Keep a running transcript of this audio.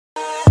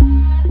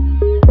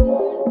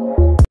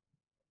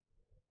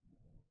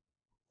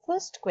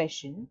first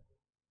question,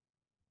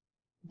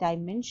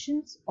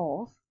 dimensions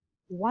of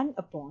 1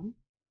 upon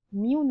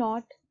mu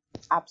naught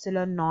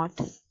epsilon naught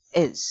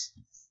is.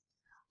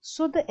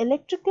 So the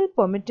electrical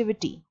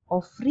permittivity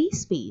of free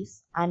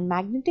space and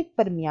magnetic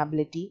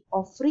permeability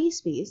of free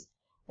space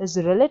is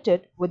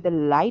related with the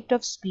light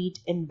of speed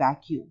in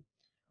vacuum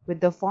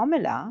with the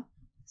formula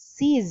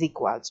C is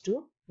equals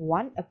to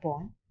 1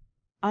 upon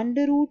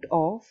under root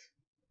of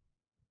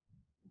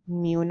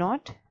mu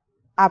naught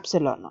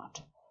epsilon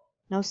naught.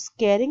 Now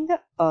squaring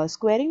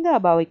the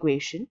above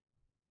equation,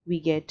 we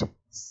get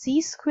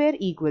C square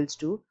equals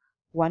to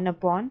 1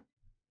 upon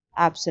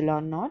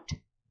epsilon naught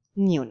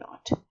mu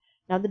naught.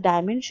 Now the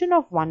dimension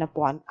of 1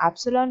 upon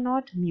epsilon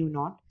naught mu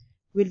naught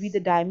will be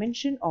the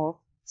dimension of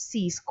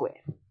C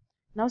square.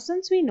 Now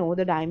since we know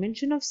the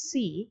dimension of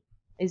C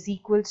is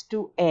equals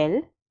to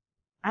L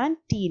and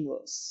T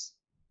inverse,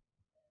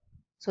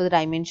 so the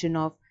dimension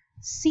of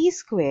C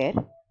square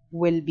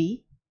will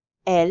be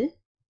L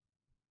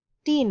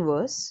T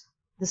inverse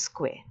the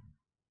square.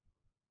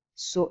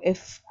 So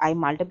if I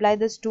multiply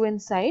this 2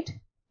 inside,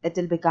 it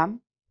will become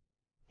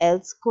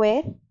L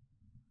square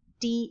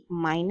T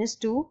minus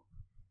 2.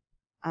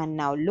 And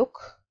now look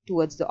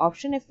towards the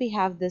option if we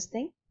have this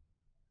thing.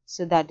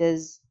 So that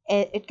is,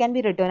 it can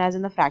be written as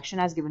in the fraction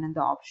as given in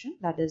the option,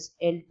 that is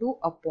L2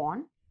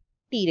 upon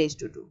T raised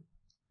to 2.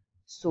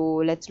 So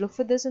let's look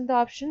for this in the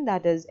option,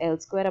 that is L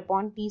square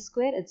upon T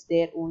square. It's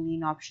there only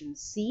in option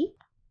C.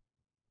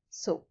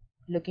 So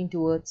looking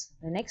towards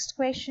the next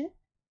question,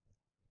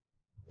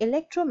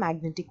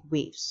 electromagnetic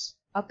waves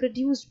are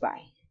produced by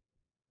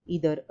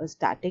either a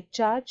static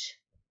charge,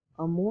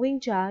 a moving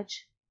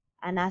charge,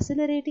 an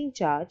accelerating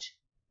charge,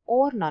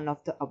 or none of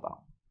the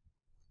above.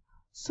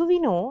 So we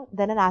know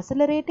that an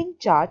accelerating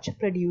charge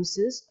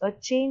produces a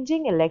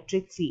changing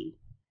electric field,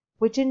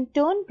 which in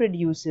turn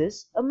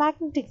produces a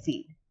magnetic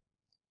field.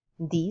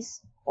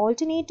 These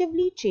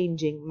alternatively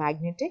changing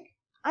magnetic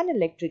and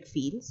electric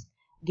fields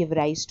give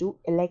rise to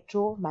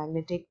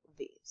electromagnetic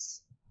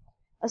waves.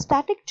 A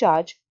static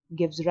charge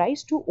gives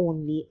rise to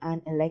only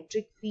an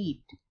electric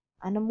field,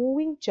 and a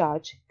moving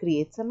charge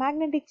creates a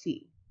magnetic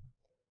field.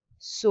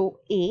 So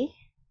A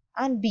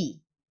and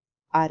B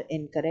are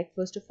incorrect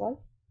first of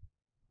all.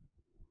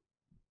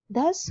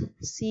 Thus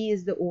C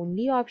is the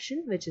only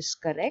option which is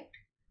correct.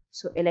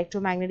 So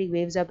electromagnetic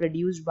waves are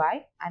produced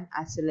by an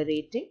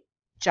accelerating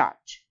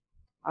charge.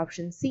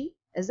 Option C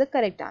is the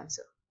correct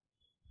answer.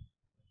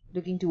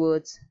 Looking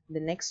towards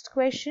the next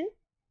question,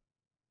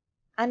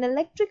 an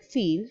electric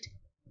field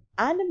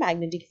and a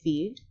magnetic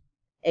field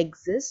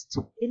exist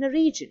in a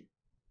region.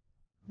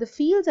 The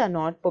fields are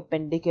not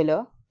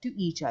perpendicular to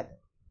each other.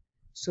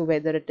 So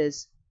whether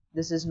this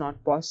is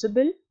not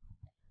possible,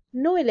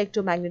 no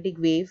electromagnetic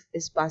wave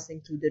is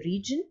passing through the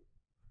region.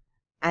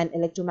 An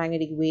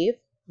electromagnetic wave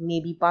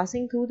may be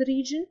passing through the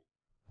region,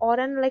 or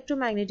an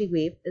electromagnetic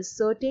wave is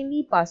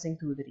certainly passing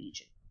through the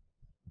region.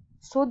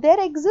 So there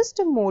exists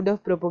a mode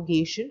of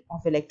propagation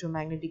of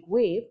electromagnetic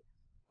wave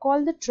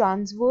called the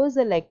transverse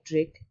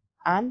electric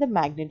and the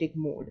magnetic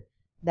mode,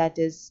 that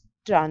is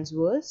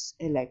transverse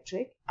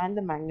electric and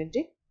the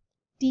magnetic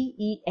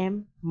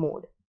TEM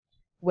mode,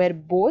 where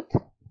both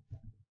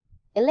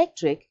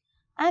electric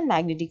and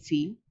magnetic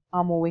field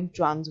are moving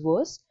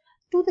transverse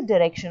to the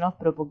direction of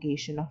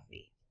propagation of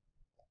wave.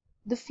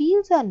 The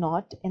fields are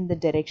not in the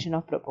direction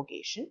of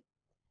propagation.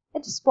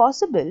 It is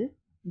possible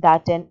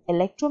that an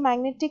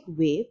electromagnetic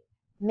wave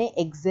may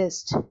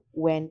exist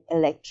when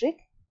electric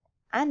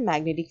and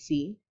magnetic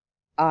field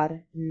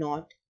are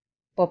not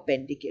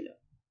perpendicular.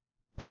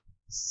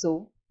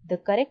 So the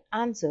correct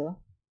answer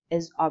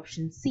is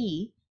option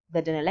C,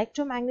 that an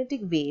electromagnetic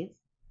wave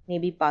may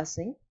be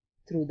passing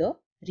through the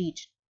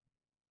region.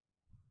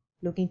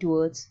 Looking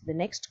towards the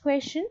next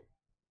question,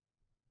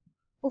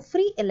 a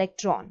free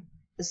electron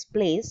is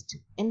placed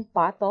in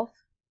path of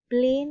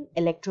plane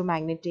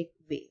electromagnetic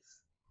wave.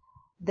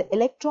 The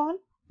electron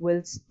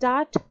will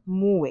start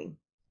moving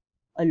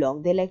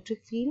along the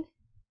electric field,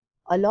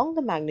 along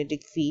the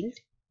magnetic field,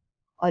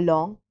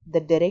 along the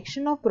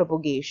direction of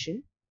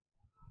propagation,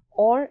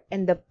 or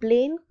in the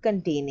plane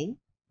containing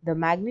the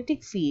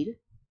magnetic field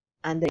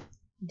and the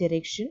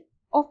direction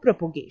of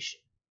propagation.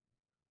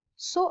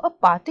 So a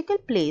particle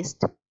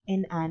placed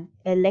in an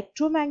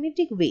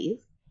electromagnetic wave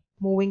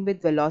moving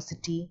with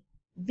velocity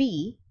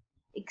v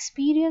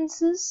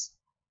experiences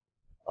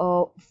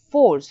a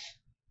force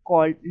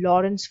called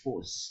Lorentz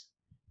force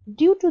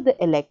due to the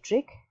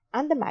electric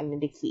and the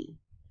magnetic field.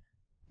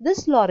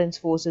 This Lorentz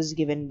force is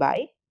given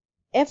by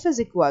F is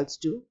equals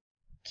to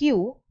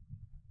Q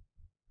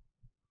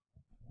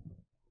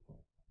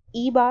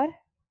E bar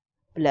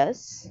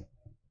plus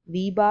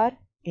V bar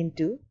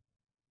into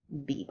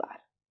B bar,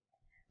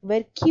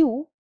 where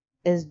Q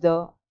is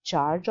the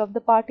charge of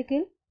the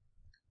particle,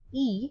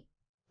 E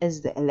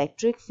is the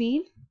electric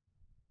field,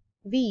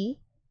 V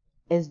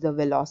is the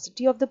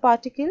velocity of the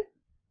particle,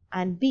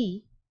 and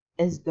B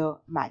is the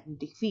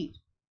magnetic field.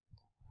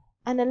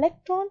 An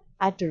electron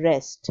at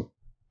rest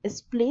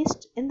is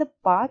placed in the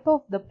path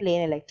of the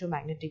plane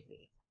electromagnetic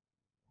wave.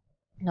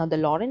 Now the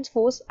Lorentz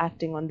force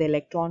acting on the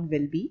electron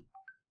will be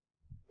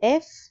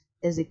F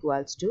is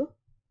equals to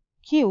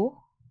Q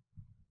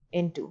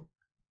into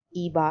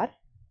E bar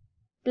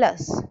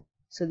plus,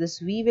 so this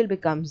V will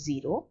become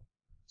 0,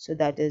 so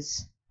that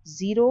is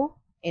 0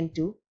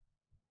 into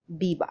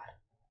B bar,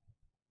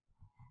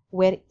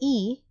 where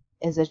E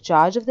is a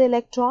charge of the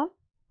electron.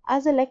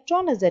 As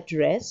electron is at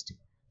rest,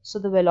 so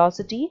the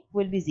velocity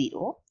will be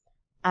 0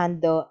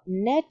 and the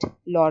net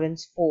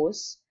Lorentz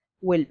force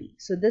will be,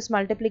 so this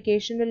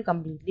multiplication will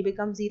completely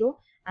become 0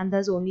 and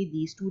thus only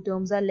these two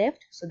terms are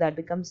left, so that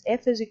becomes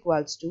F is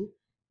equals to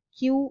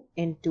Q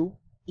into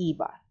E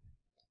bar.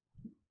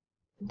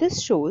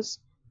 This shows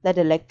that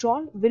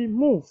electron will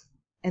move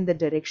in the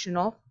direction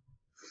of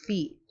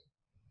field.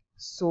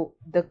 So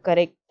the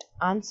correct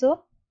answer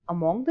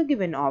among the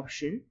given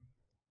option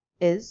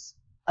is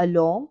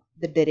along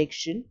the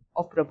direction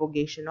of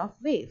propagation of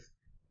wave.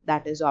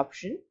 That is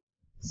option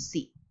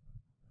C.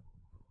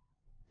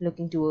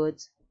 Looking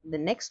towards the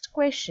next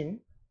question,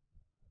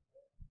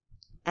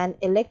 an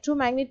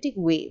electromagnetic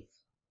wave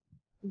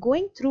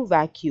going through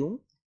vacuum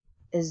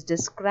is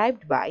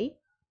described by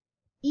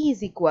E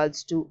is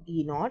equals to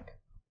E naught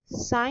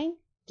sine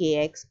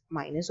kx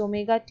minus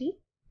omega t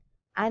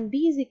and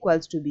B is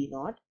equals to B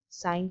naught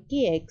sine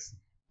kx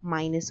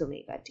minus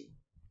omega t.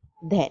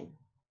 Then,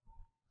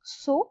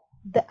 so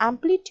the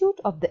amplitude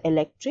of the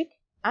electric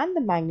and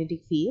the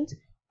magnetic fields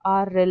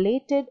are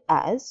related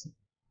as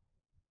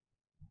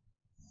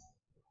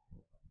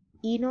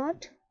E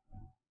naught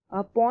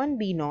upon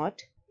B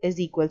naught is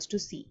equals to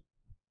C,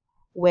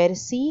 where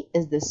C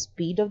is the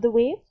speed of the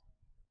wave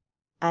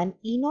and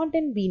E naught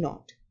and B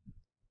naught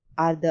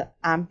are the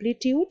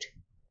amplitude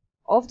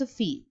of the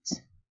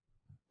fields.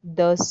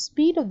 The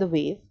speed of the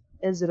wave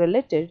is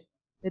related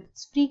with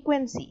its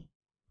frequency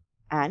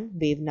and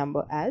wave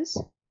number as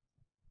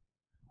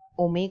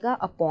omega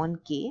upon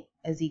k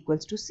is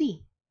equals to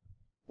C,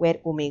 where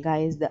omega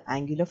is the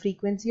angular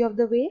frequency of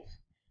the wave,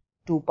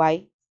 2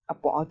 pi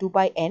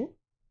n,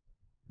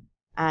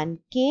 and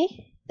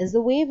k is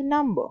the wave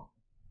number,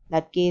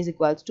 that k is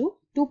equals to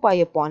 2 pi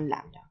upon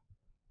lambda,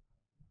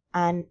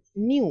 and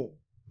nu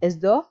is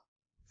the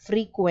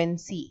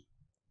frequency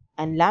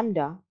and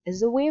lambda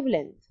is the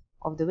wavelength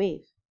of the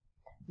wave.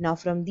 Now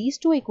from these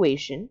two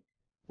equations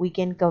we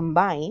can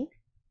combine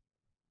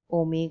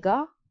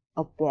omega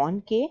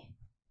upon k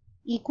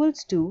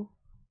equals to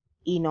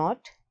E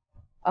naught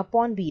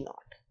upon B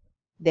naught.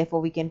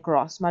 Therefore we can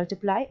cross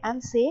multiply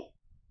and say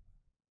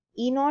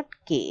E naught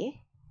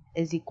k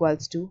is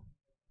equals to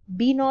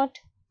B naught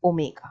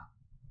omega.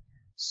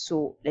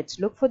 So let's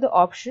look for the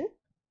option,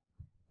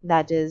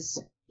 that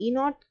is E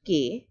naught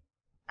k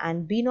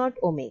and B naught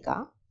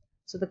omega.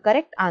 So the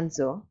correct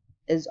answer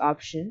is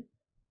option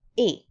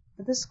A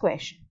for this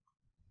question.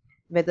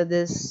 Whether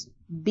this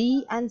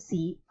B and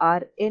C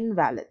are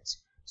invalid,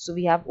 so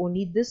we have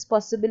only this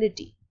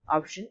possibility,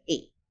 option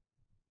A.